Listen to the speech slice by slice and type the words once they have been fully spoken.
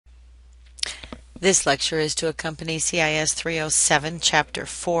This lecture is to accompany CIS 307, Chapter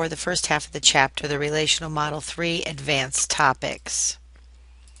 4, the first half of the chapter, the Relational Model 3, Advanced Topics.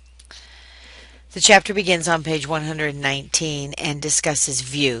 The chapter begins on page 119 and discusses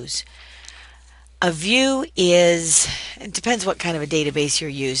views. A view is, it depends what kind of a database you're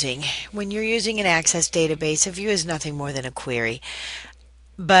using. When you're using an Access database, a view is nothing more than a query.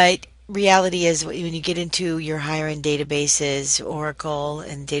 But reality is when you get into your higher end databases, Oracle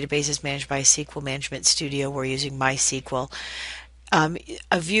and databases managed by SQL Management Studio, we're using MySQL.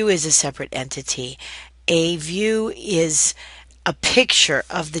 A view is a separate entity. A view is a picture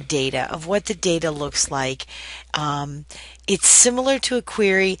of the data, of what the data looks like. It's similar to a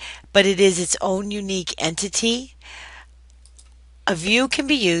query, but it is its own unique entity. A view can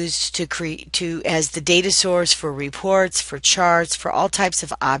be used as the data source for reports, for charts, for all types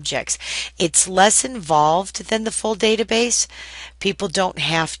of objects. It's less involved than the full database. People don't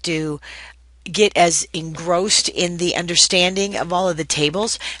have to get as engrossed in the understanding of all of the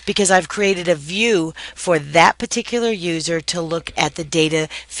tables because I've created a view for that particular user to look at the data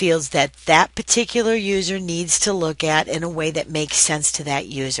fields that that particular user needs to look at in a way that makes sense to that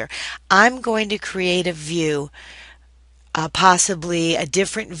user. I'm going to create a view, possibly a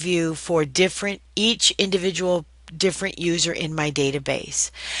different view for each individual different user in my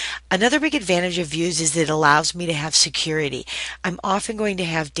database. Another big advantage of views is that it allows me to have security. I'm often going to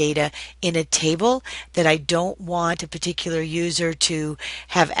have data in a table that I don't want a particular user to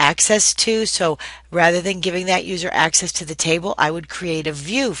have access to, so rather than giving that user access to the table, I would create a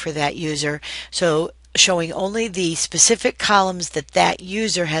view for that user, so showing only the specific columns that that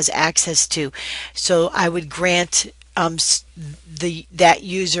user has access to. So I would grant that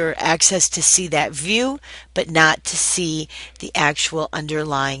user access to see that view, but not to see the actual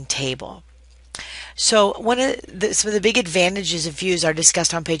underlying table. So some of the big advantages of views are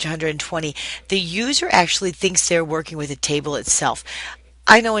discussed on page 120. The user actually thinks they're working with a table itself.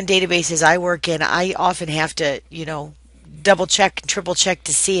 I know in databases I work in, I often have to, double check and triple check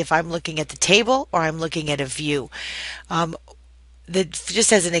to see if I'm looking at the table or I'm looking at a view.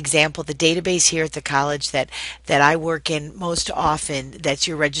 Just as an example, the database here at the college that I work in most often, that's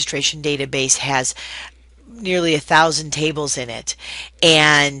your registration database, has nearly 1,000 tables in it.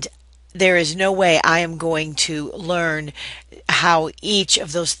 And there is no way I am going to learn how each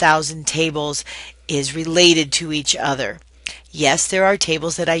of those 1,000 tables is related to each other. Yes, there are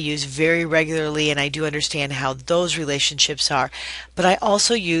tables that I use very regularly, and I do understand how those relationships are. But I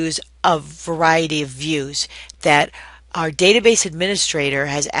also use a variety of views that our database administrator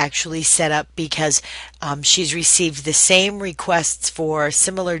has actually set up because she's received the same requests for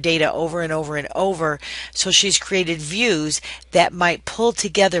similar data over and over and over. So she's created views that might pull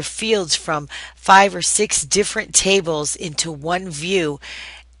together fields from 5 or 6 different tables into one view.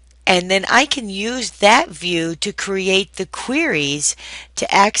 And then I can use that view to create the queries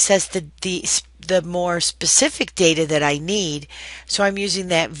to access the more specific data that I need. So I'm using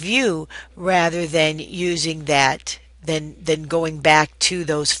that view rather than using that than going back to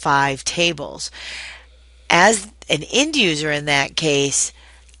those 5 tables. As an end user in that case,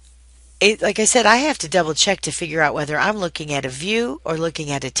 like I said, I have to double check to figure out whether I'm looking at a view or looking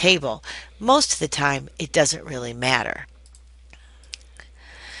at a table. Most of the time, it doesn't really matter.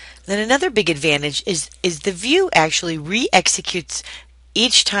 Then another big advantage is the view actually re-executes.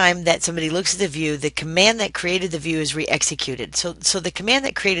 Each time that somebody looks at the view, the command that created the view is re-executed. So the command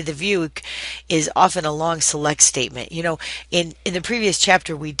that created the view is often a long select statement. In the previous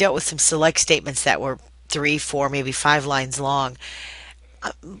chapter, we dealt with some select statements that were 3, 4, maybe 5 lines long.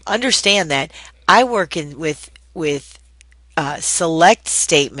 Understand that I work with select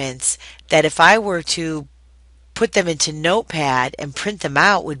statements that if I were to put them into Notepad and print them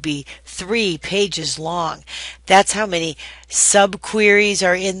out would be 3 pages long. That's how many subqueries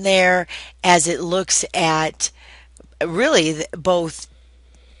are in there as it looks at really both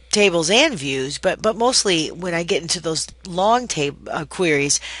tables and views, but mostly when I get into those long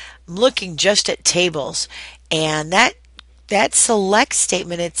queries, I'm looking just at tables, and that select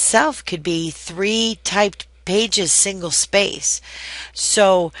statement itself could be 3 typed pages single space.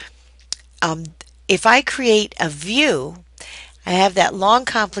 So if I create a view, I have that long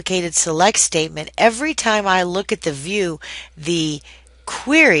complicated select statement. Every time I look at the view, the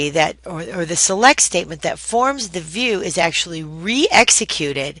query or the select statement that forms the view is actually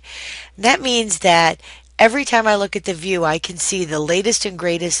re-executed. That means that every time I look at the view, I can see the latest and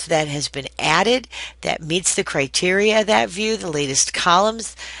greatest that has been added that meets the criteria of that view, the latest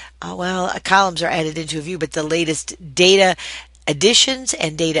columns. Columns are added into a view, but the latest data additions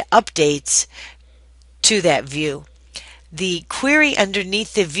and data updates to that view. The query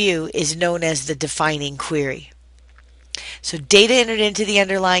underneath the view is known as the defining query. So data entered into the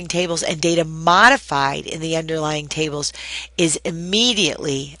underlying tables and data modified in the underlying tables is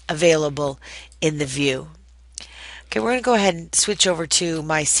immediately available in the view. Okay, we're going to go ahead and switch over to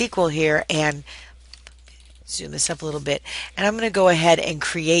MySQL here and zoom this up a little bit. And I'm going to go ahead and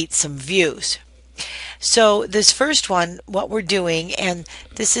create some views. So this first one, what we're doing, and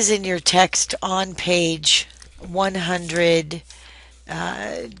this is in your text on page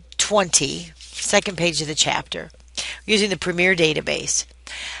 120, second page of the chapter, using the Premier database.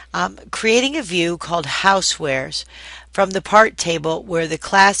 Creating a view called housewares from the part table where the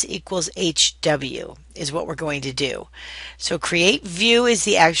class equals HW is what we're going to do. So create view is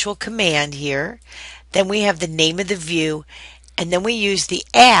the actual command here. Then we have the name of the view, and then we use the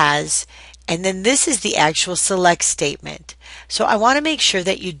as, and then this is the actual select statement. So I want to make sure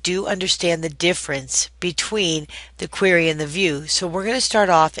that you do understand the difference between the query and the view. So we're going to start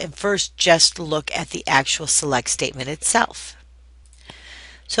off and first just look at the actual select statement itself.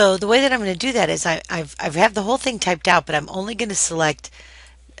 So the way that I'm going to do that is I have the whole thing typed out, but I'm only going to select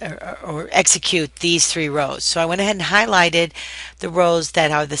or execute these three rows. So I went ahead and highlighted the rows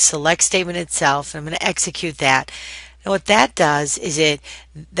that are the select statement itself, and I'm going to execute that. And what that does is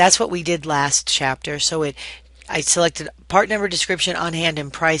that's what we did last chapter. So I selected part number, description, on hand,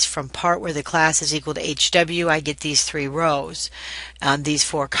 and price from part where the class is equal to HW. I get these three rows, these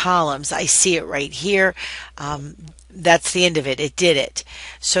four columns. I see it right here. That's the end of it. It did it.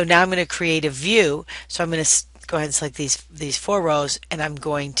 So now I'm going to create a view. So I'm going to go ahead and select these four rows, and I'm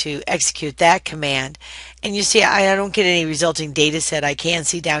going to execute that command. And you see I don't get any resulting data set. I can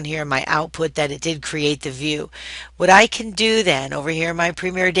see down here in my output that it did create the view. What I can do then over here in my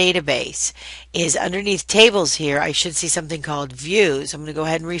Premier database is underneath tables here I should see something called views. I'm going to go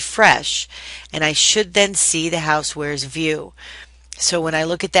ahead and refresh, and I should then see the housewares view. So when I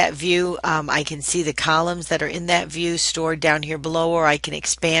look at that view, I can see the columns that are in that view stored down here below, or I can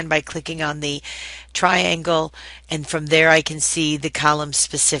expand by clicking on the triangle, and from there I can see the columns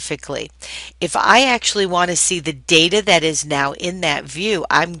specifically. If I actually want to see the data that is now in that view,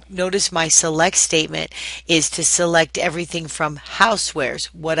 notice my select statement is to select everything from housewares,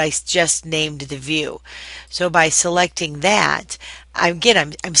 what I just named the view. So by selecting that, I'm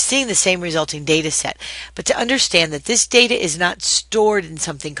seeing the same resulting data set. But to understand that this data is not stored in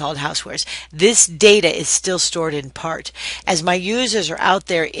something called housewares, this data is still stored in part. As my users are out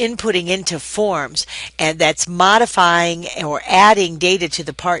there inputting into forms, and that's modifying or adding data to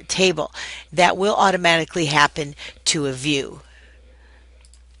the part table, that will automatically happen to a view.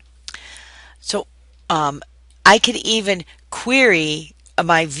 So I could even query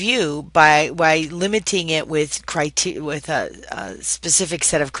my view by limiting it with a specific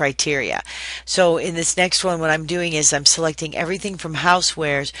set of criteria. So in this next one, what I'm doing is I'm selecting everything from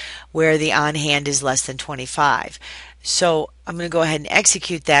housewares where the on hand is less than 25. So I'm going to go ahead and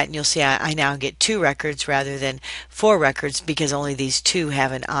execute that, and you'll see I now get 2 records rather than 4 records because only these 2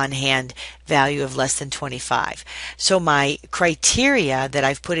 have an on-hand value of less than 25. So my criteria that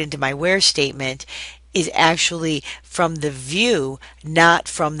I've put into my where statement is actually from the view, not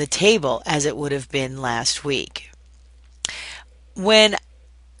from the table as it would have been last week. When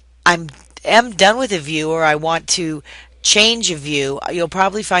I'm done with a view, or I want to change a view, you'll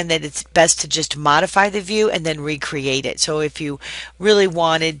probably find that it's best to just modify the view and then recreate it. So if you really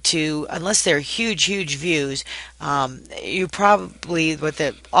wanted to, unless they're huge views, you probably, what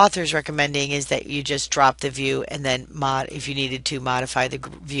the author's recommending is that you just drop the view and then if you needed to modify the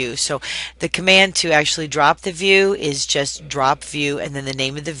view. So the command to actually drop the view is just drop view and then the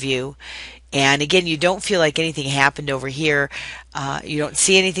name of the view. And again, you don't feel like anything happened over here. You don't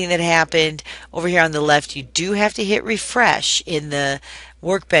see anything that happened. Over here on the left, you do have to hit refresh in the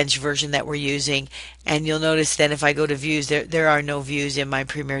Workbench version that we're using. And you'll notice then if I go to views, there are no views in my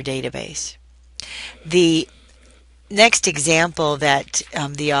Premier database. The next example that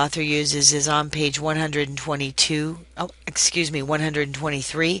the author uses is on page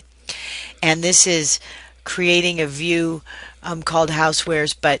 123. And this is creating a view called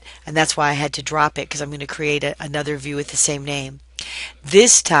housewares, and that's why I had to drop it, because I'm going to create another view with the same name.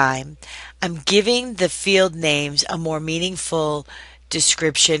 This time I'm giving the field names a more meaningful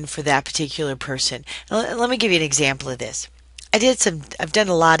description for that particular person. Let me give you an example of this. I've done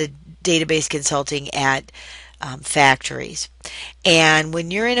a lot of database consulting at factories. And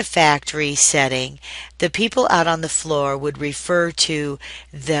when you're in a factory setting, the people out on the floor would refer to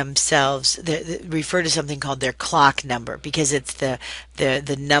themselves, refer to something called their clock number, because it's the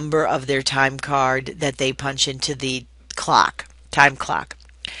number of their time card that they punch into the time clock.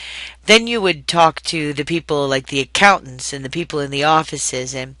 Then you would talk to the people like the accountants and the people in the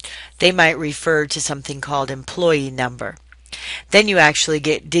offices, and they might refer to something called employee number. Then you actually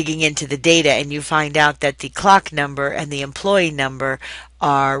get digging into the data and you find out that the clock number and the employee number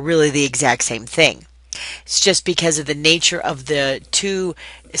are really the exact same thing. It's just because of the nature of the two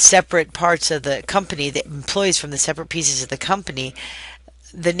separate parts of the company, the employees from the separate pieces of the company,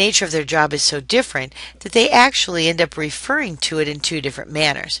 the nature of their job is so different that they actually end up referring to it in two different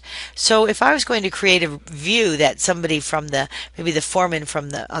manners. So if I was going to create a view that somebody from maybe the foreman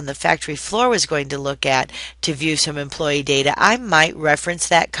on the factory floor was going to look at to view some employee data, I might reference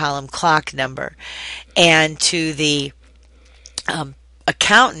that column clock number. And to the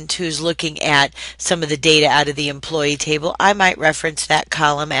accountant who's looking at some of the data out of the employee table, I might reference that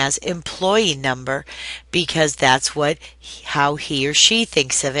column as employee number because that's how he or she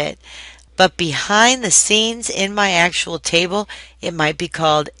thinks of it. But behind the scenes in my actual table, it might be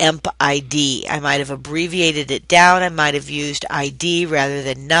called EMP ID. I might have abbreviated it down. I might have used ID rather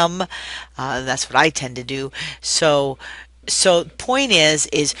than num. That's what I tend to do. So point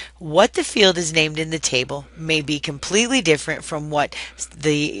is what the field is named in the table may be completely different from what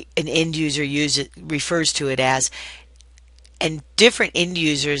an end user refers to it as, and different end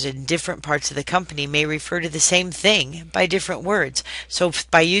users in different parts of the company may refer to the same thing by different words. So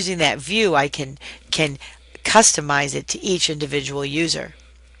by using that view, I can customize it to each individual user.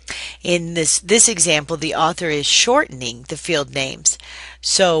 In this example, the author is shortening the field names.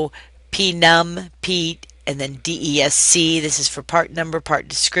 So PNUM, Pete, and then DESC, this is for part number, part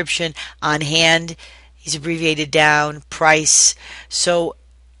description. On hand, he's abbreviated down. Price. So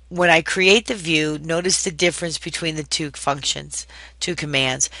when I create the view, notice the difference between the two commands.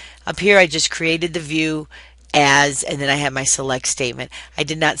 Up here I just created the view and then I have my select statement. I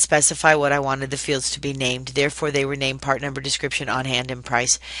did not specify what I wanted the fields to be named, therefore they were named part number, description, on hand, and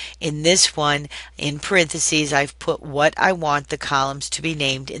price. In this one, in parentheses, I've put what I want the columns to be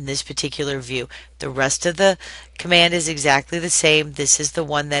named in this particular view. The rest of the command is exactly the same. This is the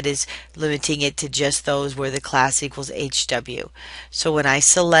one that is limiting it to just those where the class equals HW. So when I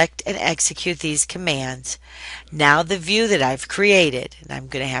select and execute these commands, now the view that I've created, and I'm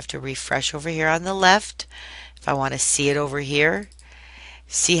going to have to refresh over here on the left if I want to see it over here.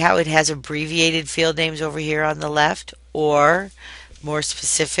 See how it has abbreviated field names over here on the left, or more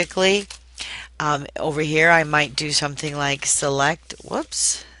specifically over here I might do something like select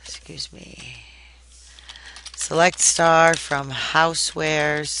star from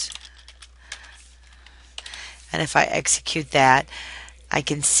housewares, and if I execute that, I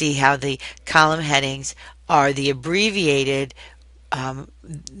can see how the column headings are the abbreviated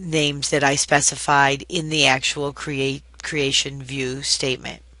names that I specified in the actual creation view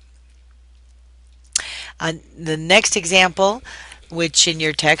statement. The next example, which in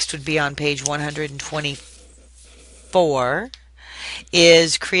your text would be on page 124,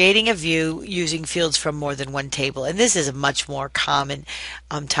 is creating a view using fields from more than one table. And this is a much more common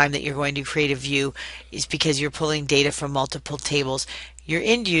time that you're going to create a view, is because you're pulling data from multiple tables. Your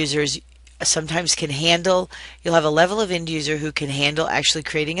end users sometimes can handle, you'll have a level of end user who can handle actually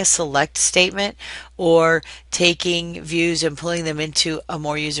creating a select statement or taking views and pulling them into a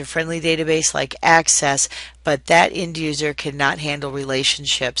more user-friendly database like Access, but that end user cannot handle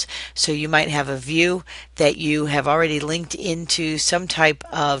relationships. So you might have a view that you have already linked into some type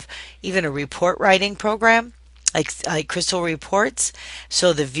of even a report writing program, like Crystal Reports.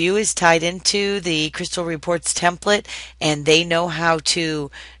 So the view is tied into the Crystal Reports template, and they know how to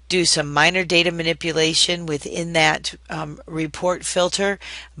do some minor data manipulation within that report filter,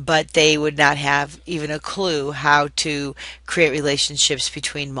 but they would not have even a clue how to create relationships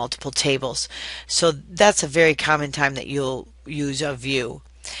between multiple tables. So that's a very common time that you'll use a view.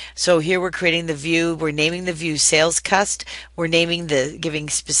 So here we're creating the view, we're naming the view sales cust, we're giving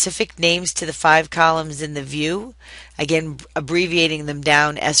specific names to the 5 columns in the view, again abbreviating them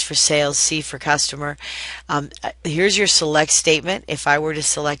down, S for sales, C for customer. Here's your select statement. If I were to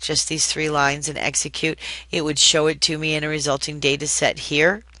select just these 3 lines and execute, it would show it to me in a resulting data set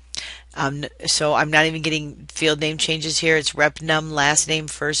here. So I'm not even getting field name changes here. It's rep num, last name,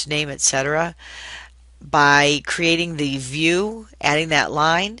 first name, etc. By creating the view, adding that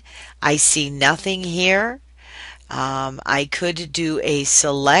line, I see nothing here. I could do a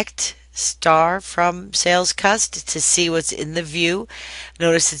select star from sales cust to see what's in the view.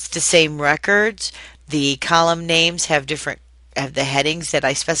 Notice it's the same records. The column names have the headings that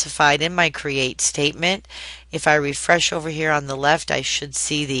I specified in my create statement. If I refresh over here on the left, I should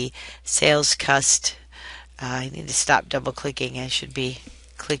see the sales cust. I need to stop double clicking. I should be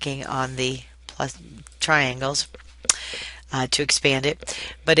clicking on the plus triangles. to expand it.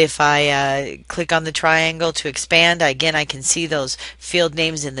 But if I click on the triangle to expand, again, I can see those field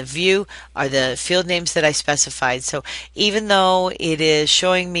names in the view are the field names that I specified. So even though it is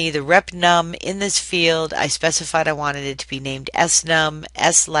showing me the rep num in this field, I specified I wanted it to be named snum,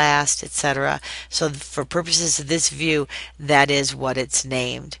 slast, etc. So for purposes of this view, that is what it's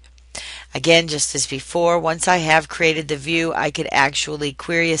named. Again, just as before, once I have created the view, I could actually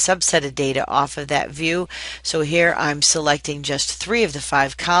query a subset of data off of that view. So here I'm selecting just 3 of the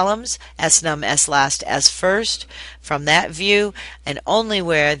 5 columns, snum, slast, sfirst, from that view, and only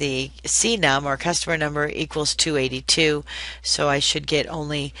where the CNUM or customer number equals 282. So I should get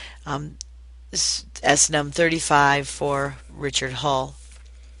only snum 35 for Richard Hull.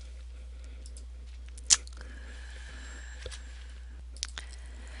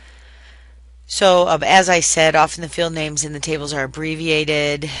 So as I said, often the field names in the tables are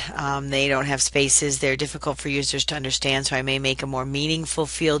abbreviated. They don't have spaces. They're difficult for users to understand, so I may make a more meaningful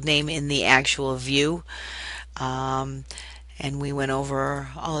field name in the actual view. And we went over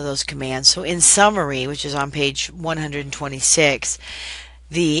all of those commands. So in summary, which is on page 126,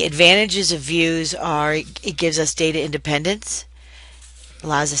 the advantages of views are it gives us data independence.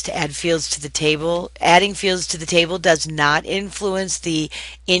 Allows us to add fields to the table. Adding fields to the table does not influence the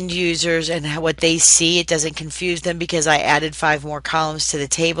end users and what they see. It doesn't confuse them because I added 5 more columns to the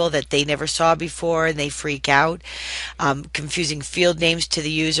table that they never saw before and they freak out. Confusing field names to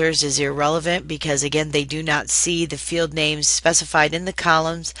the users is irrelevant because, again, they do not see the field names specified in the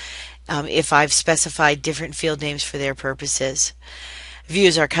columns if I've specified different field names for their purposes.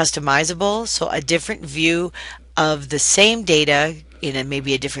 Views are customizable, so a different view of the same data in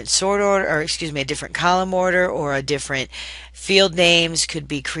maybe a different sort order, or a different column order, or a different field names could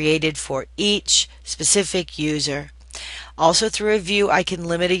be created for each specific user. Also, through a view, I can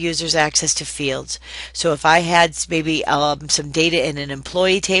limit a user's access to fields. So if I had maybe some data in an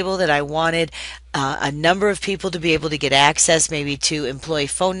employee table that I wanted a number of people to be able to get access, maybe to employee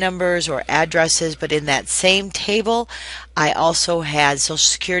phone numbers or addresses, but in that same table, I also had social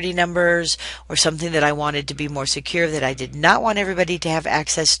security numbers or something that I wanted to be more secure that I did not want everybody to have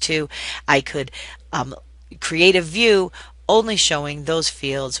access to, I could create a view only showing those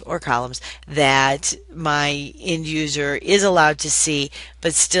fields or columns that my end user is allowed to see,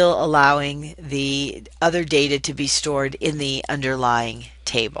 but still allowing the other data to be stored in the underlying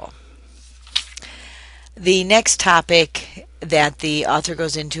table. The next topic that the author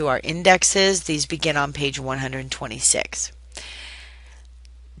goes into are indexes. These begin on page 126.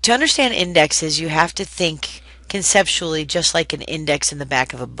 To understand indexes, you have to think conceptually just like an index in the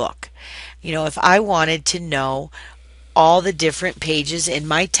back of a book. You know, if I wanted to know all the different pages in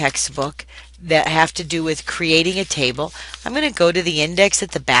my textbook that have to do with creating a table, I'm going to go to the index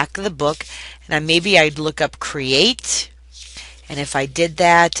at the back of the book, and maybe I'd look up create, and if I did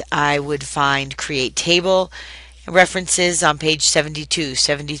that, I would find create table references on page 72,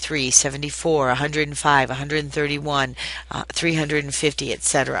 73, 74, 105, 131, 350,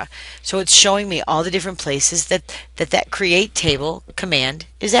 etc. So it's showing me all the different places that create table command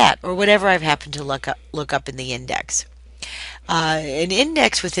is at, or whatever I've happened to look up in the index. An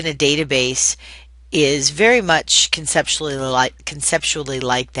index within a database is very much conceptually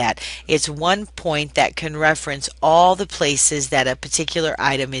like that. It's one point that can reference all the places that a particular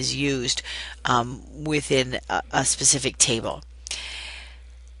item is used within a specific table.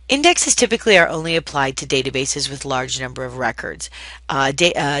 Indexes typically are only applied to databases with large number of records.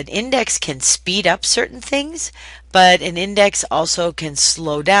 An index can speed up certain things, but an index also can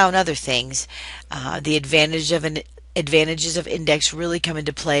slow down other things. The advantages of index really come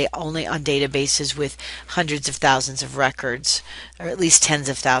into play only on databases with hundreds of thousands of records, or at least tens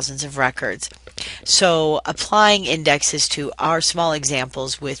of thousands of records. So applying indexes to our small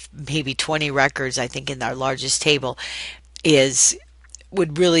examples with maybe 20 records, I think in our largest table,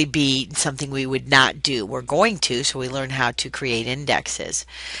 would really be something we would not do. We're going to, so we learn how to create indexes.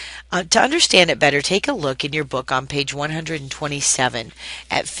 To understand it better, take a look in your book on page 127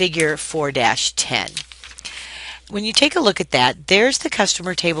 at figure 4-10. When you take a look at that, there's the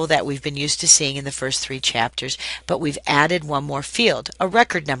customer table that we've been used to seeing in the first 3 chapters, but we've added one more field, a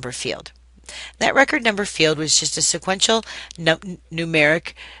record number field. That record number field was just a sequential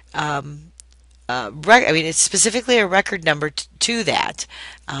numeric, it's specifically a record number to that,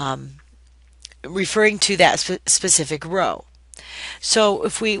 referring to that specific row. So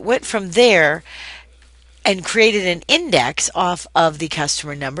if we went from there and created an index off of the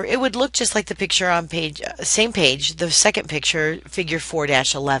customer number, it would look just like the picture on same page, the second picture, figure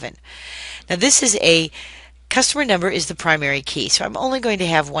 4-11. Now this is customer number is the primary key, so I'm only going to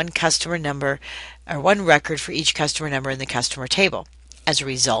have one customer number or one record for each customer number in the customer table. As a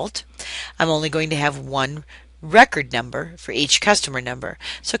result, I'm only going to have one record number for each customer number.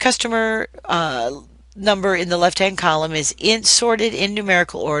 So customer number in the left-hand column is sorted in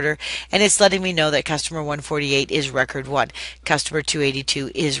numerical order, and it's letting me know that customer 148 is record 1, customer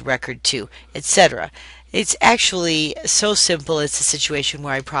 282 is record 2, etc. It's actually so simple, it's a situation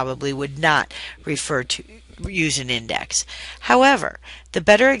where I probably would not use an index. However, the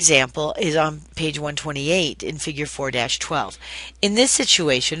better example is on page 128 in figure 4-12. In this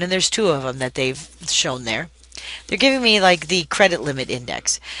situation, and there's two of them that they've shown there, they're giving me like the credit limit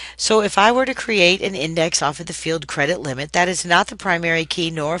index. So if I were to create an index off of the field credit limit, that is not the primary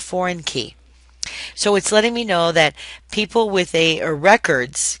key nor a foreign key. So it's letting me know that people with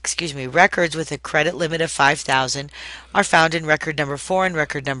records with a credit limit of 5,000 are found in record number 4 and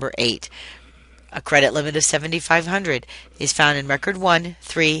record number 8. A credit limit of 7,500 is found in record 1,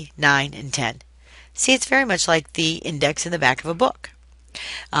 3, 9, and 10. See, it's very much like the index in the back of a book.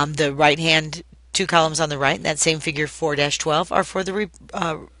 The right-hand two columns on the right in that same figure 4-12 are for the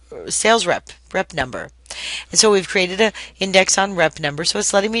sales rep number. And so we've created an index on rep number, so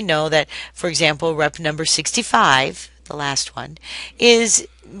it's letting me know that, for example, rep number 65, the last one, is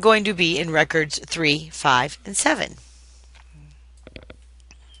going to be in records 3, 5, and 7.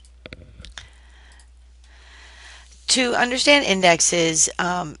 To understand indexes,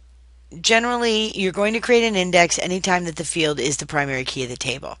 generally, you're going to create an index anytime that the field is the primary key of the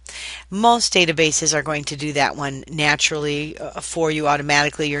table. Most databases are going to do that one naturally for you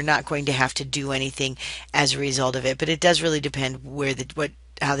automatically. You're not going to have to do anything as a result of it, but it does really depend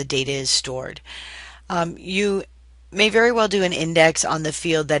how the data is stored. You may very well do an index on the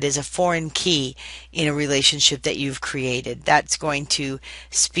field that is a foreign key in a relationship that you've created. That's going to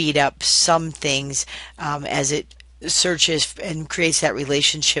speed up some things as it searches and creates that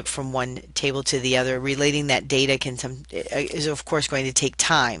relationship from one table to the other. Relating that data is of course going to take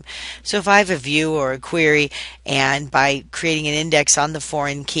time. So if I have a view or a query, and by creating an index on the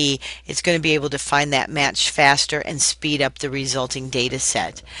foreign key, it's going to be able to find that match faster and speed up the resulting data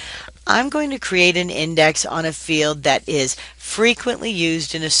set. I'm going to create an index on a field that is frequently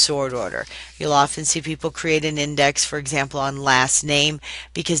used in a sort order. You'll often see people create an index, for example, on last name,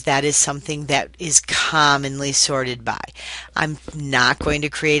 because that is something that is commonly sorted by. I'm not going to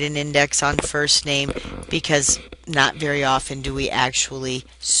create an index on first name because not very often do we actually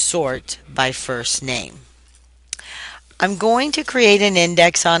sort by first name. I'm going to create an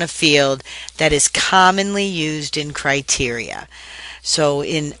index on a field that is commonly used in criteria. So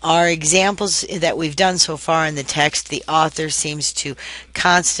in our examples that we've done so far in the text, the author seems to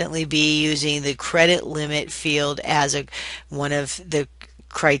constantly be using the credit limit field as one of the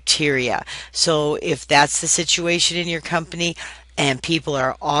criteria. So if that's the situation in your company and people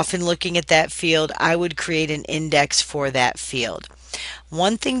are often looking at that field, I would create an index for that field.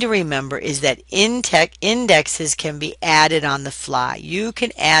 One thing to remember is that indexes can be added on the fly. You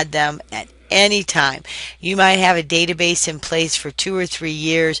can add them at any time. You might have a database in place for 2 or 3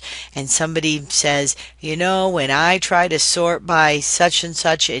 years, and somebody says, when I try to sort by such and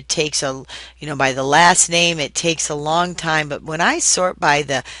such, it takes by the last name, it takes a long time, but when I sort by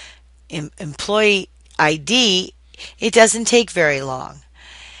the employee ID, it doesn't take very long.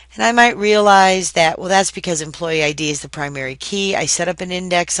 And I might realize that, well, that's because employee ID is the primary key. I set up an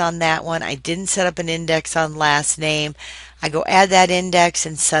index on that one. I didn't set up an index on last name. I go add that index,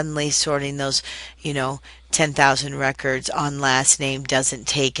 and suddenly sorting those, 10,000 records on last name doesn't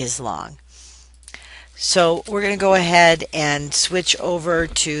take as long. So we're going to go ahead and switch over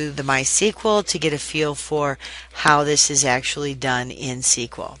to the MySQL to get a feel for how this is actually done in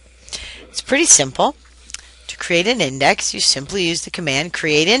SQL. It's pretty simple. To create an index, you simply use the command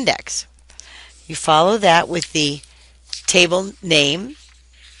create index. You follow that with the table name,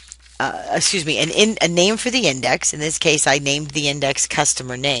 a name for the index. In this case, I named the index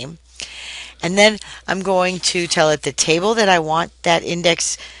customer name. And then I'm going to tell it the table that I want that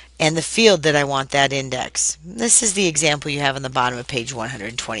index and the field that I want that index. This is the example you have on the bottom of page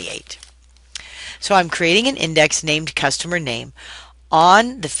 128. So I'm creating an index named customer name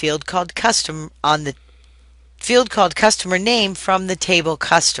on the field called customer name from the table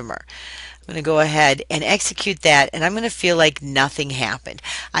customer. I'm going to go ahead and execute that, and I'm going to feel like nothing happened.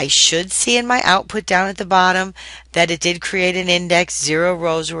 I should see in my output down at the bottom that it did create an index. 0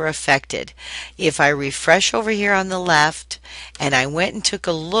 rows were affected. If I refresh over here on the left and I went and took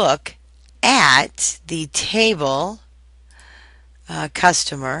a look at the table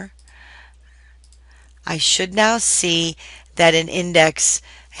customer, I should now see that an index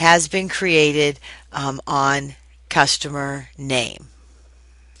has been created on customer name.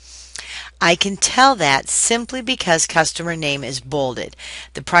 I can tell that simply because customer name is bolded.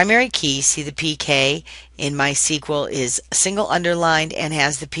 The primary key, see the PK in MySQL, is single underlined and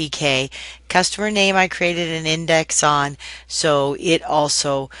has the PK. Customer name I created an index on, so it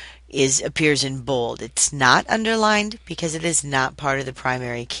also appears in bold. It's not underlined because it is not part of the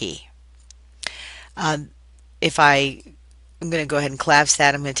primary key. If I'm going to go ahead and collapse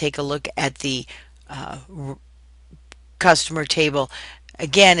that, I'm going to take a look at the customer table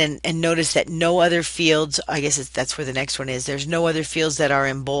again and notice that no other fields, I guess that's where the next one is, there's no other fields that are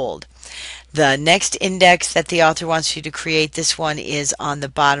in bold. The next index that the author wants you to create, this one is on the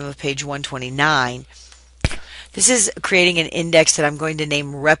bottom of page 129. This is creating an index that I'm going to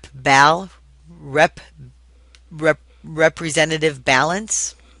name representative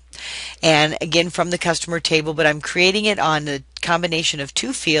balance. And again from the customer table, but I'm creating it on a combination of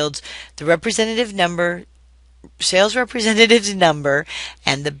two fields, the representative number, sales representative's number,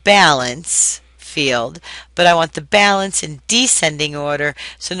 and the balance field, but I want the balance in descending order,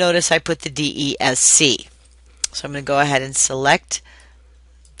 so notice I put the DESC. So I'm going to go ahead and select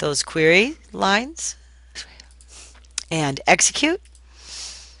those query lines and execute.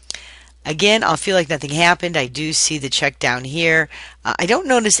 Again, I'll feel like nothing happened. I do see the check down here. I don't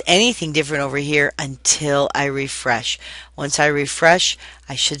notice anything different over here until I refresh. Once I refresh,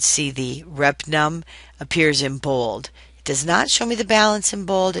 I should see the rep num appears in bold. It does not show me the balance in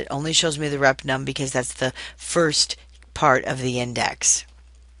bold. It only shows me the rep num because that's the first part of the index.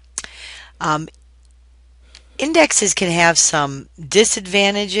 Indexes can have some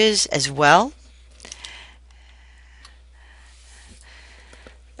disadvantages as well.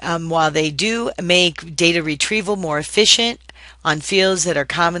 While they do make data retrieval more efficient on fields that are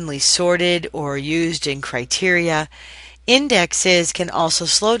commonly sorted or used in criteria, indexes can also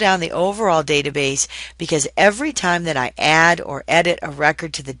slow down the overall database because every time that I add or edit a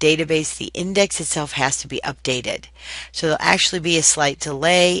record to the database, the index itself has to be updated. So there'll actually be a slight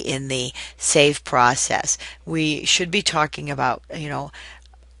delay in the save process. We should be talking about,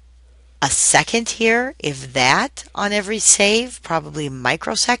 a second here, if that, on every save, probably a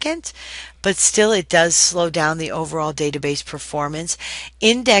microsecond, but still it does slow down the overall database performance.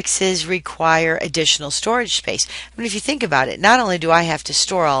 Indexes require additional storage space. I mean, if you think about it, not only do I have to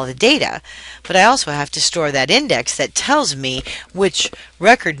store all the data, but I also have to store that index that tells me which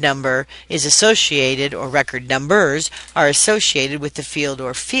record number is associated, or record numbers are associated with the field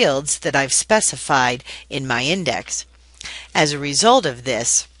or fields that I've specified in my index. As a result of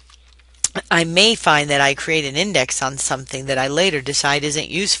this, I may find that I create an index on something that I later decide isn't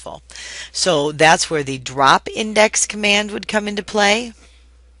useful. So that's where the drop index command would come into play.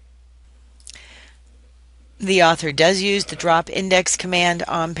 The author does use the drop index command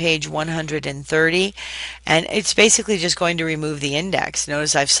on page 130, and it's basically just going to remove the index.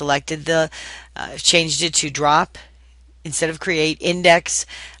 Notice I've selected changed it to drop instead of create index.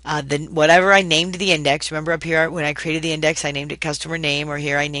 Then whatever I named the index, remember up here when I created the index I named it customer name, or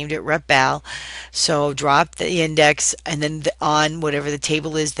here I named it rep bal. So drop the index and then on whatever the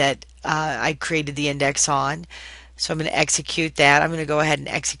table is that I created the index on. So I'm going to execute that. I'm going to go ahead and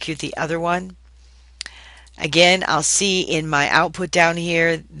execute the other one. Again, I'll see in my output down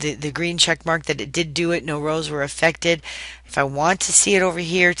here the green check mark that it did do it. No rows were affected. If I want to see it over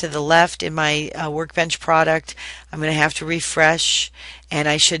here to the left in my workbench product, I'm going to have to refresh, and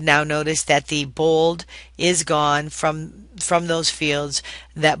I should now notice that the bold is gone from those fields.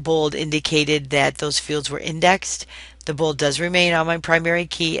 That bold indicated that those fields were indexed. The bold does remain on my primary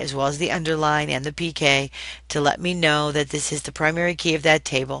key, as well as the underline and the PK, to let me know that this is the primary key of that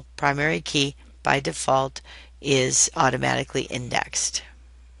table. Primary key by default is automatically indexed.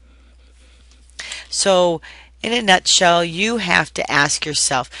 So in a nutshell, you have to ask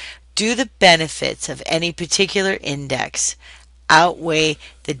yourself, do the benefits of any particular index outweigh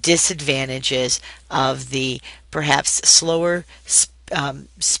the disadvantages of the perhaps slower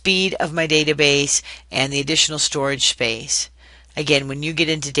speed of my database and the additional storage space? Again, when you get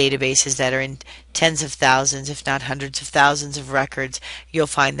into databases that are in tens of thousands, if not hundreds of thousands of records, you'll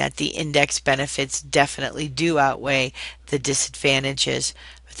find that the index benefits definitely do outweigh the disadvantages.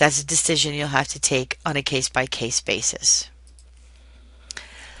 But that's a decision you'll have to take on a case-by-case basis.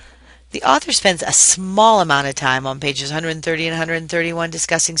 The author spends a small amount of time on pages 130 and 131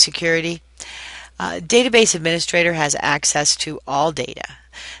 discussing security. Database administrator has access to all data.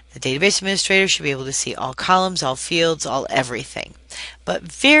 The database administrator should be able to see all columns, all fields, all everything. But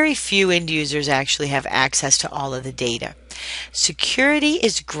very few end users actually have access to all of the data. Security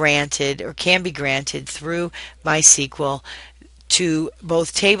is granted, or can be granted, through MySQL to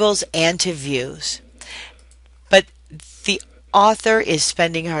both tables and to views. But the author is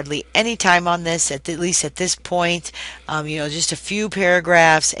spending hardly any time on this, at least at this point. Just a few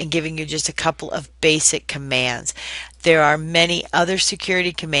paragraphs and giving you just a couple of basic commands. There are many other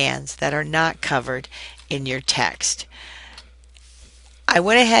security commands that are not covered in your text. I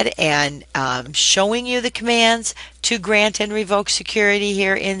went ahead and showing you the commands to grant and revoke security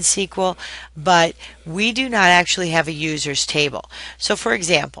here in SQL, but we do not actually have a users table. So for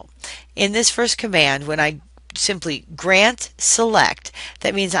example, in this first command, when I simply grant select,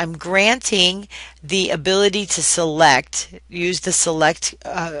 that means I'm granting the ability to select, use the select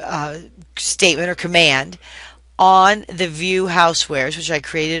statement or command on the view housewares, which I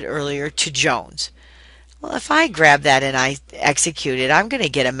created earlier, to Jones. Well, if I grab that and I execute it, I'm going to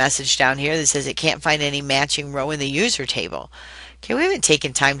get a message down here that says it can't find any matching row in the user table. Okay, we haven't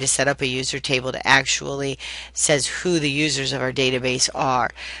taken time to set up a user table that actually says who the users of our database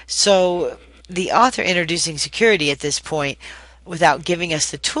are. So the author introducing security at this point, without giving us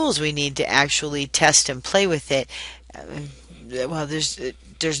the tools we need to actually test and play with it, well,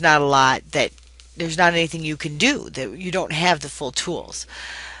 there's not a lot that, there's not anything you can do, that you don't have the full tools.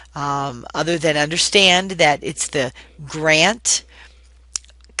 Other than understand that it's the grant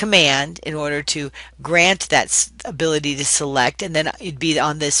command in order to grant that ability to select, and then it'd be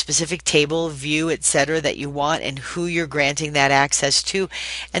on this specific table, view, etc. that you want and who you're granting that access to.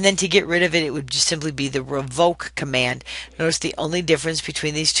 And then to get rid of it, it would just simply be the revoke command. Notice the only difference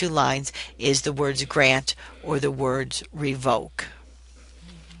between these two lines is the words grant or the words revoke.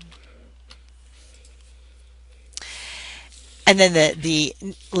 And then the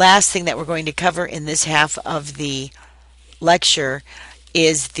last thing that we're going to cover in this half of the lecture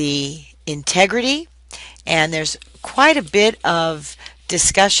is the integrity. And there's quite a bit of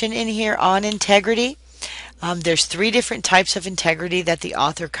discussion in here on integrity. There's 3 different types of integrity that the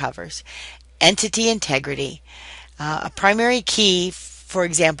author covers. Entity integrity. A primary key, for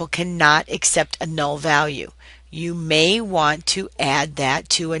example, cannot accept a null value. You may want to add that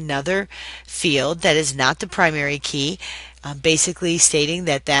to another field that is not the primary key, basically stating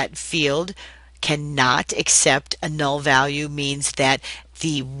that that field cannot accept a null value means that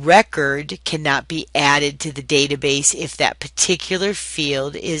the record cannot be added to the database if that particular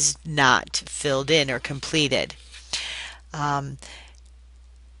field is not filled in or completed. The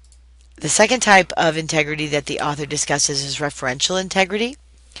second type of integrity that the author discusses is referential integrity.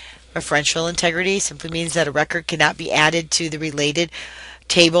 Referential integrity simply means that a record cannot be added to the related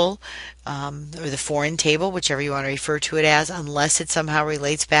table or the foreign table, whichever you want to refer to it as, unless it somehow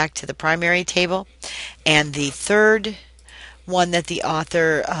relates back to the primary table. And the third one that the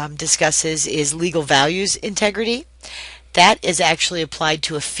author discusses is legal values integrity. That is actually applied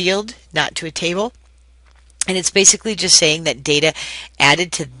to a field, not to a table. And it's basically just saying that data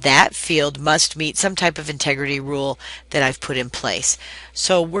added to that field must meet some type of integrity rule that I've put in place.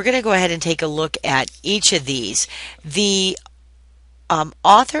 So we're going to go ahead and take a look at each of these. The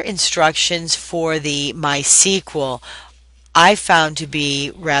author instructions for the MySQL I found to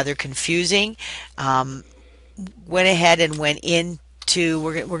be rather confusing. Went ahead and went into,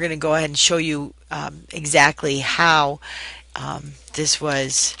 we're going to go ahead and show you exactly how this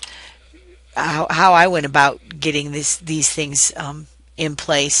was, how I went about getting these things in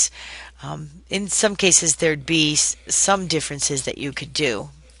place. In some cases there'd be some differences that you could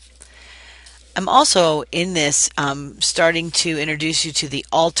do. I'm also in this starting to introduce you to the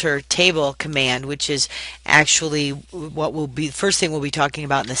alter table command, which is actually what will be the first thing we'll be talking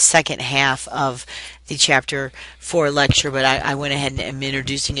about in the second half of the chapter 4 lecture, but I went ahead and am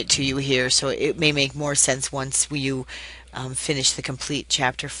introducing it to you here, so it may make more sense once you finish the complete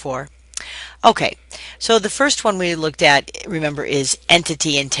chapter 4. Okay, so the first one we looked at, remember, is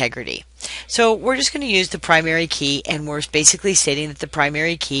entity integrity. So we're just going to use the primary key, and we're basically stating that the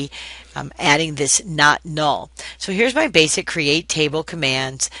primary key, adding this not null. So here's my basic create table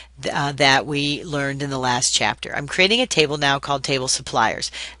commands that we learned in the last chapter. I'm creating a table now called table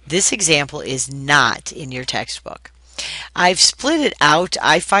suppliers. This example is not in your textbook. I've split it out.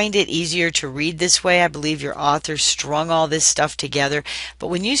 I find it easier to read this way. I believe your author strung all this stuff together. But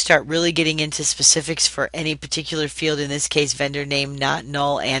when you start really getting into specifics for any particular field, in this case vendor name not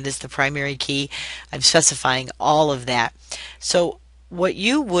null and is the primary key, I'm specifying all of that. So what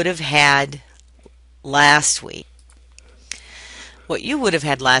you would have had last week,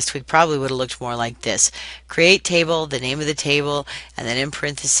 probably would have looked more like this. Create table, the name of the table, and then in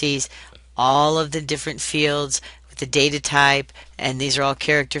parentheses all of the different fields, the data type, and these are all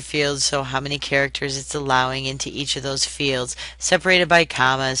character fields, so how many characters it's allowing into each of those fields, separated by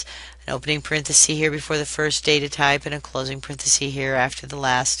commas, an opening parenthesis here before the first data type and a closing parenthesis here after the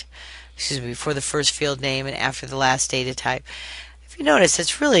last before the first field name and after the last data type. If you notice,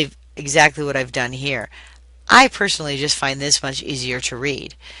 that's really exactly what I've done here. I personally just find this much easier to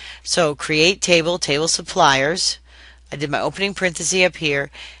read. So create table, table suppliers. I did my opening parenthesis up here,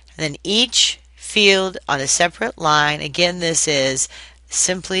 and then each field on a separate line. Again, this is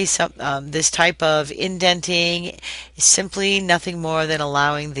simply this type of indenting is simply nothing more than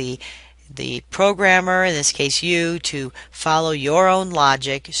allowing the programmer, in this case you, to follow your own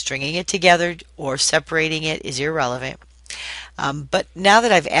logic. Stringing it together or separating it is irrelevant. But now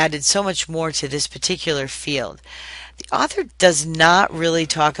that I've added so much more to this particular field, the author does not really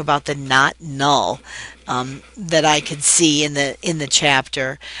talk about the not null that I could see in the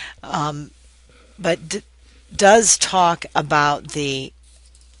chapter, but does talk about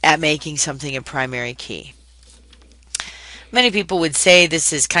making something a primary key. Many people would say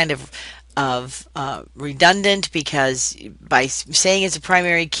this is kind of redundant, because by saying it's a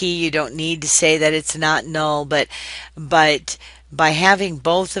primary key you don't need to say that it's not null, but by having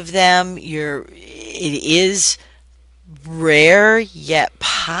both of them, it is rare yet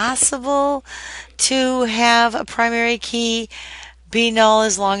possible to have a primary key be null,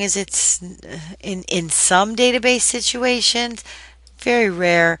 as long as it's in some database situations. Very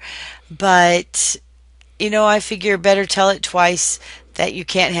rare, but I figure better tell it twice that you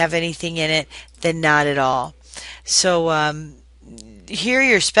can't have anything in it than not at all. So here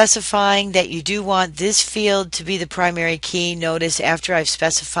you're specifying that you do want this field to be the primary key. Notice after I've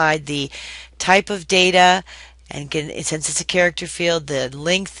specified the type of data, and again, since it's a character field, the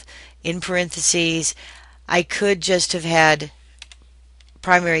length in parentheses, I could just have had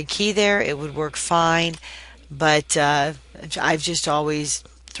primary key there. It would work fine, but I've just always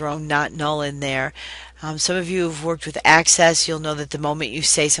thrown not null in there. Some of you who've worked with Access, you'll know that the moment you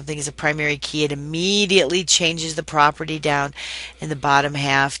say something is a primary key, it immediately changes the property down in the bottom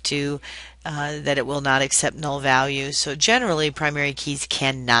half to that it will not accept null values. So generally primary keys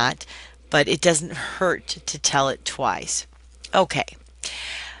cannot, but it doesn't hurt to tell it twice. Okay.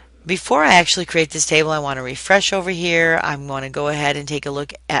 Before I actually create this table, I want to refresh over here. I want to go ahead and take a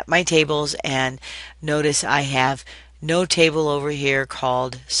look at my tables, and notice I have no table over here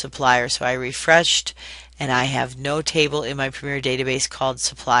called supplier. So I refreshed and I have no table in my Premier database called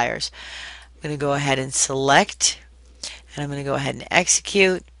suppliers. I'm going to go ahead and select, and I'm going to go ahead and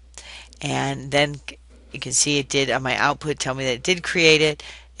execute, and then you can see it did on my output tell me that it did create it.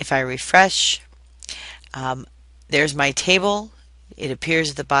 If I refresh, there's my table. It appears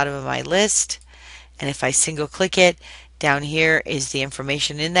at the bottom of my list, and if I single click it, down here is the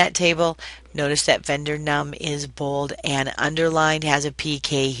information in that table. Notice that vendor num is bold and underlined, has a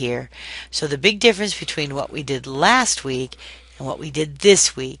PK here. So the big difference between what we did last week and what we did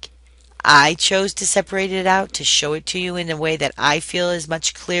this week, I chose to separate it out to show it to you in a way that I feel is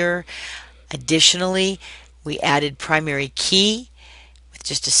much clearer. Additionally, we added primary key with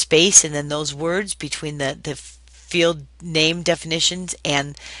just a space and then those words between the field name definitions,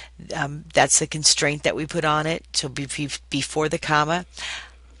 and that's the constraint that we put on it, so before the comma.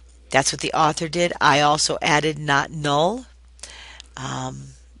 That's what the author did. I also added not null,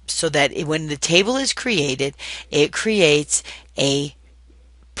 so that when the table is created, it creates a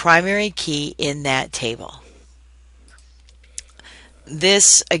primary key in that table.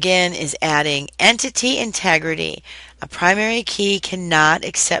 This again is adding entity integrity. A primary key cannot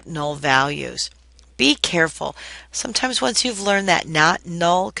accept null values. Be careful. Sometimes once you've learned that not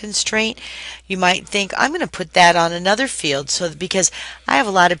null constraint, you might think, I'm going to put that on another field, because I have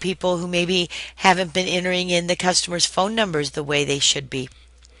a lot of people who maybe haven't been entering in the customer's phone numbers the way they should be.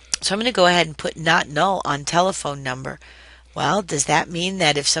 So I'm going to go ahead and put not null on telephone number. Well, does that mean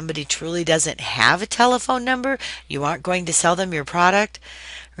that if somebody truly doesn't have a telephone number, you aren't going to sell them your product?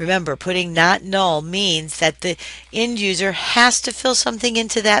 Remember, putting not null means that the end user has to fill something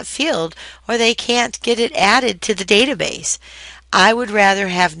into that field or they can't get it added to the database. I would rather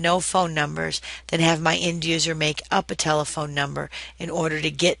have no phone numbers than have my end user make up a telephone number in order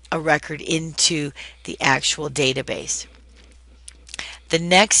to get a record into the actual database. The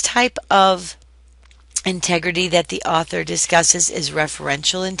next type of integrity that the author discusses is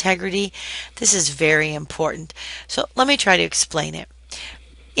referential integrity. This is very important. So let me try to explain it.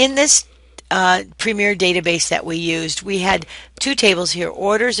 In this Premier database that we used, we had two tables here,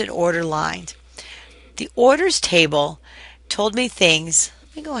 orders and order lines. The orders table told me things.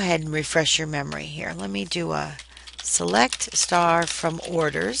 Let me go ahead and refresh your memory here. Let me do a select star from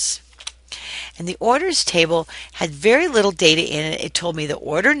orders. And the orders table had very little data in it. It told me the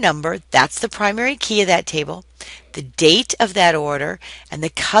order number, that's the primary key of that table, the date of that order, and the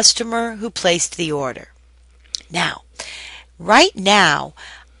customer who placed the order. Now, right now,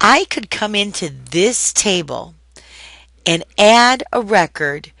 I could come into this table and add a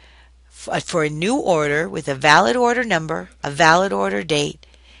record for a new order with a valid order number, a valid order date,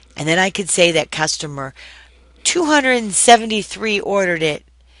 and then I could say that customer 273 ordered it,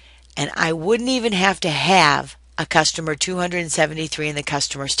 and I wouldn't even have to have a customer 273 in the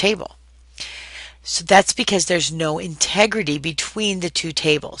customer's table. So that's because there's no integrity between the two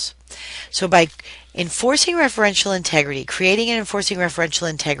tables. So by enforcing referential integrity, creating and enforcing referential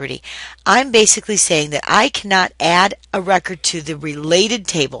integrity, I'm basically saying that I cannot add a record to the related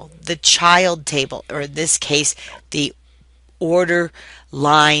table, the child table, or in this case, the order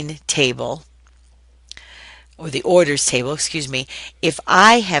line table, or the orders table, excuse me, if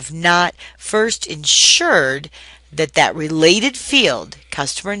I have not first ensured that that related field,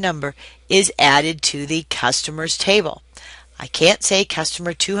 customer number, is added to the customer's table. I can't say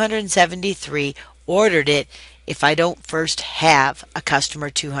customer 273 ordered it if I don't first have a customer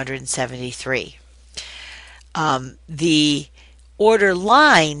 273. The order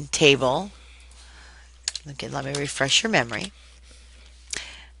line table, okay, let me refresh your memory,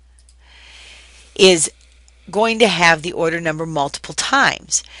 is going to have the order number multiple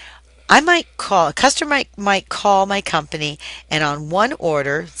times. A customer might call my company, and on one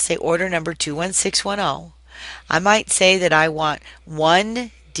order, say order number 21610, I might say that I want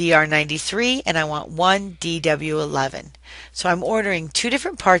one DR93 and I want one DW11. So I'm ordering two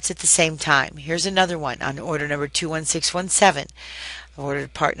different parts at the same time. Here's another one on order number 21617. I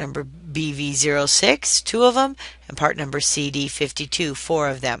ordered part number BV06, 2 of them, and part number CD52, 4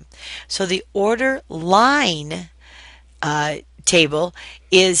 of them. So the order line table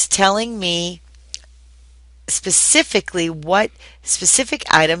is telling me specifically what specific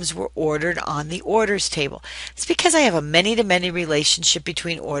items were ordered on the orders table. It's because I have a many-to-many relationship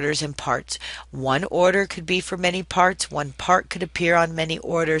between orders and parts. One order could be for many parts, one part could appear on many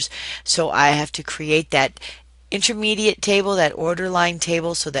orders, so I have to create that intermediate table, that order line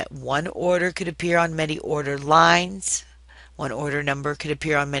table, so that one order could appear on many order lines. One order number could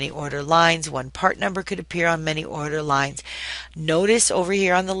appear on many order lines. One part number could appear on many order lines. Notice over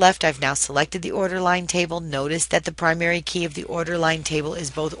here on the left, I've now selected the order line table. Notice that the primary key of the order line table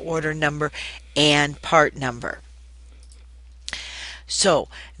is both order number and part number. So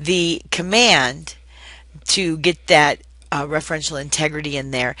the command to get that referential integrity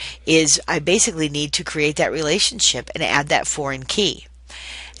in there is I basically need to create that relationship and add that foreign key.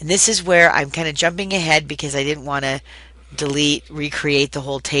 And this is where I'm kind of jumping ahead because I didn't want to recreate the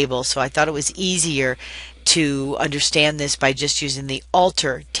whole table, so I thought it was easier to understand this by just using the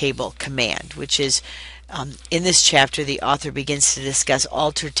alter table command, which is in this chapter the author begins to discuss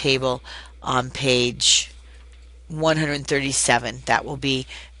alter table on page 137. That will be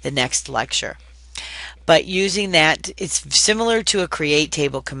the next lecture. But using that, it's similar to a create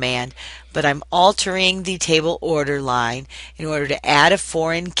table command, but I'm altering the table order line in order to add a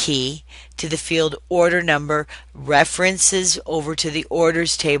foreign key to the field order number, references over to the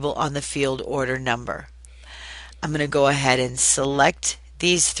orders table on the field order number. I'm going to go ahead and select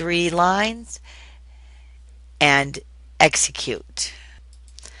these 3 lines and execute.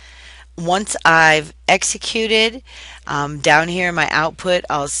 Once I've executed, down here in my output,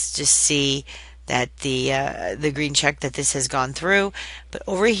 I'll just see that the green check that this has gone through. But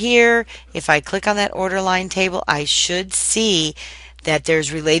over here, if I click on that order line table, I should see that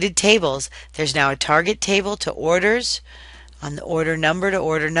there's related tables. There's now a target table to orders, on the order number to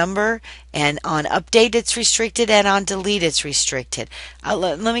order number, and on update it's restricted, and on delete it's restricted.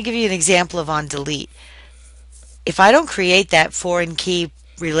 Let me give you an example of on delete. If I don't create that foreign key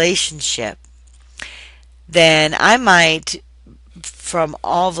relationship, then I might, from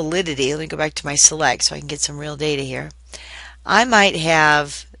all validity, let me go back to my select so I can get some real data here. I might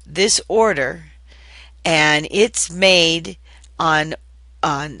have this order and it's made on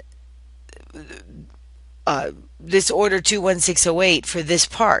this order 21608 for this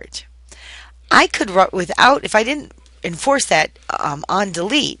part. I could, without, if I didn't enforce that on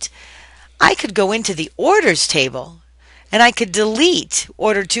delete, I could go into the orders table and I could delete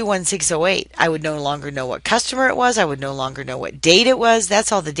order 21608. I would no longer know what customer it was. I would no longer know what date it was.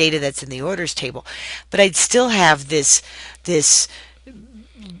 That's all the data that's in the orders table. But I'd still have this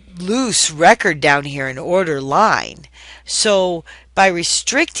loose record down here in order line. So by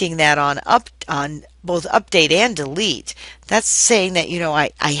restricting that on both update and delete, that's saying that,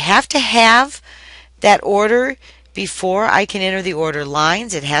 I have to have that order before I can enter the order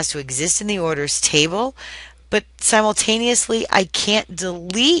lines. It has to exist in the orders table. But simultaneously, I can't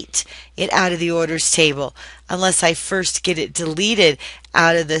delete it out of the orders table unless I first get it deleted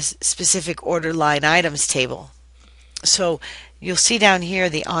out of the specific order line items table. So you'll see down here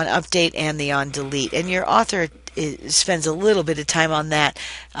the on update and the on delete, and your author spends a little bit of time on that,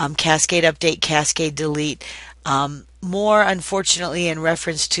 cascade update, cascade delete, more unfortunately in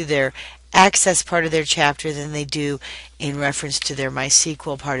reference to their access part of their chapter than they do in reference to their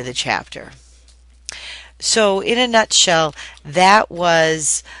MySQL part of the chapter. So in a nutshell, that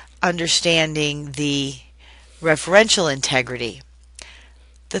was understanding the referential integrity.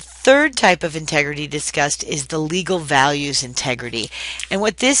 The third type of integrity discussed is the legal values integrity. And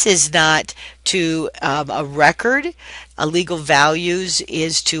what this is not to a record, a legal values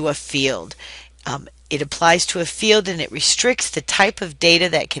is to a field. It applies to a field and it restricts the type of data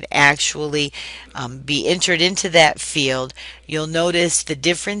that can actually be entered into that field. You'll notice the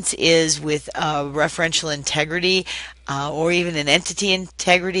difference is with referential integrity or even an entity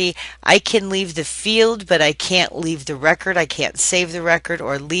integrity. I can leave the field, but I can't leave the record. I can't save the record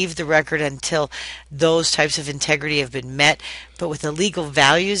or leave the record until those types of integrity have been met. But with a legal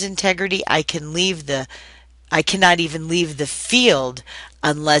values integrity, I cannot even leave the field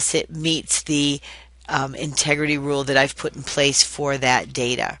unless it meets the integrity rule that I've put in place for that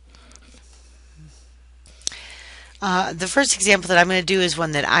data. The first example that I'm going to do is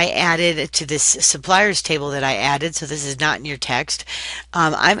one that I added to this suppliers table that I added, so this is not in your text.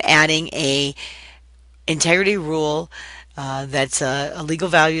 I'm adding a integrity rule that's a legal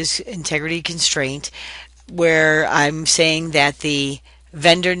values integrity constraint where I'm saying that the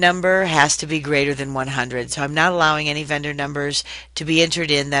vendor number has to be greater than 100. So I'm not allowing any vendor numbers to be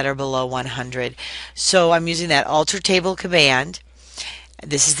entered in that are below 100. So I'm using that alter table command.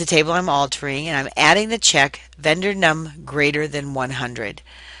 This is the table I'm altering, and I'm adding the check vendor num greater than 100.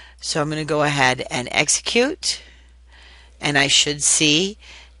 So I'm going to go ahead and execute, and I should see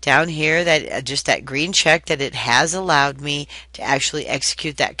down here that just that green check that it has allowed me to actually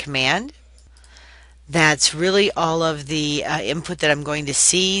execute that command. That's really all of the input that I'm going to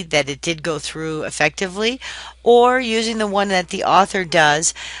see that it did go through effectively, or using the one that the author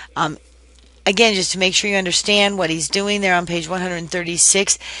does. Again, just to make sure you understand what he's doing there on page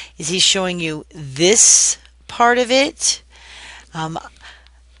 136 is he's showing you this part of it,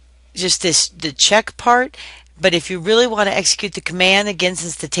 just the check part. But if you really want to execute the command, again,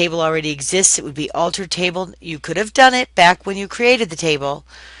 since the table already exists, it would be alter table. You could have done it back when you created the table,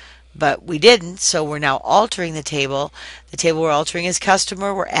 but we didn't, so we're now altering the table. The table we're altering is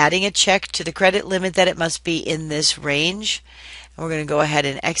customer. We're adding a check to the credit limit that it must be in this range. And we're going to go ahead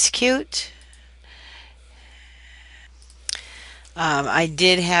and execute. I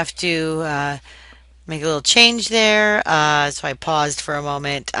did have to make a little change there, so I paused for a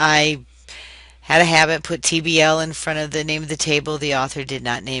moment. I had a habit, put TBL in front of the name of the table. The author did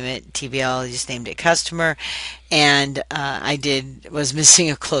not name it TBL, he just named it customer. And was missing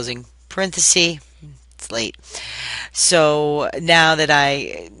a closing parenthesis. It's late. So now that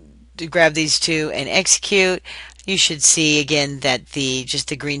I grab these two and execute, you should see again that just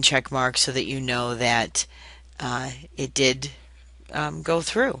the green check mark so that you know that it did go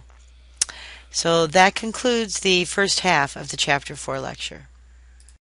through. So that concludes the first half of the Chapter 4 lecture.